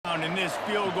down, and this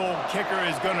field goal kicker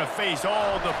is going to face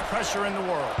all the pressure in the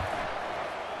world.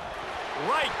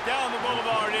 Right down the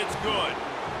boulevard, it's good.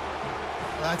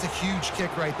 Well, that's a huge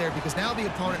kick right there because now the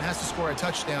opponent has to score a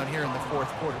touchdown here in the fourth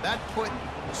quarter. That put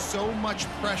so much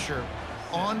pressure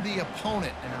on the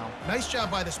opponent now. Nice job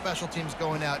by the special teams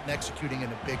going out and executing in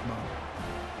a big moment.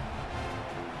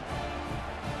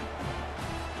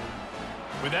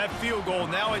 With that field goal,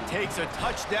 now it takes a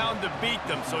touchdown to beat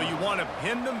them, so you want to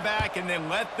pin them back and then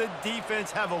let the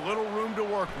defense have a little room to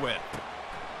work with.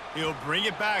 He'll bring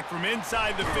it back from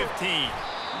inside the 15.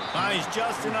 Finds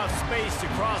just enough space to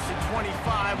cross the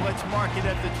 25. Let's mark it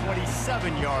at the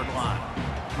 27-yard line.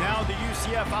 Now the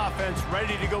UCF offense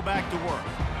ready to go back to work.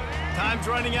 Time's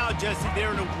running out, Jesse.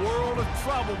 They're in a world of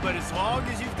trouble, but as long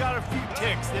as you've got a few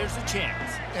ticks, there's a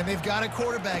chance. And they've got a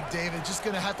quarterback, David. Just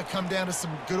going to have to come down to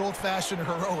some good old-fashioned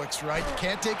heroics, right?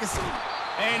 Can't take a seat.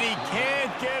 And he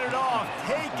can't get it off.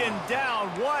 Taken down.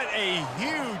 What a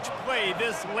huge play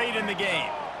this late in the game.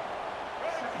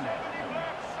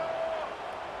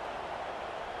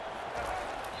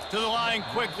 To the line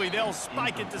quickly. They'll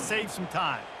spike it to save some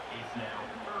time.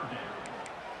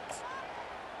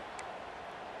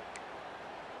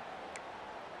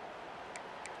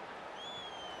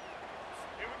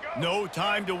 No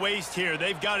time to waste here.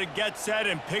 They've got to get set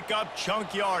and pick up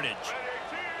chunk yardage.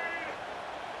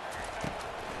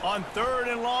 On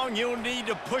 3rd and long, he'll need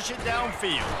to push it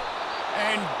downfield.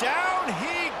 And down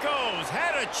he goes.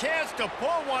 Had a chance to pull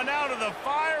one out of the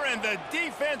fire, and the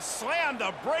defense slammed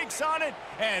the brakes on it,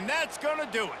 and that's going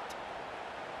to do it.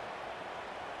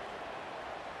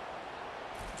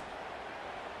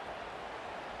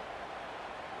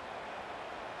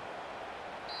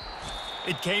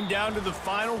 It came down to the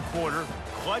final quarter.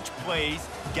 Clutch plays,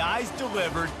 guys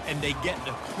delivered, and they get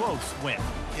a close win.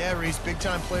 Yeah, Reese,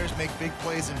 big-time players make big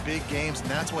plays in big games, and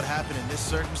that's what happened in this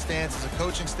circumstance. As a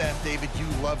coaching staff, David, you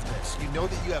love this. You know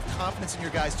that you have confidence in your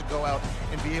guys to go out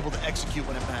and be able to execute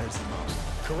when it matters the most.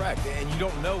 Correct, and you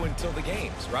don't know until the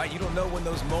games, right? You don't know when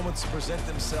those moments present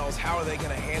themselves. How are they going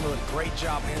to handle it? Great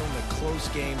job handling a close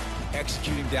game,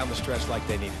 executing down the stretch like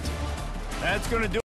they needed to. That's going to do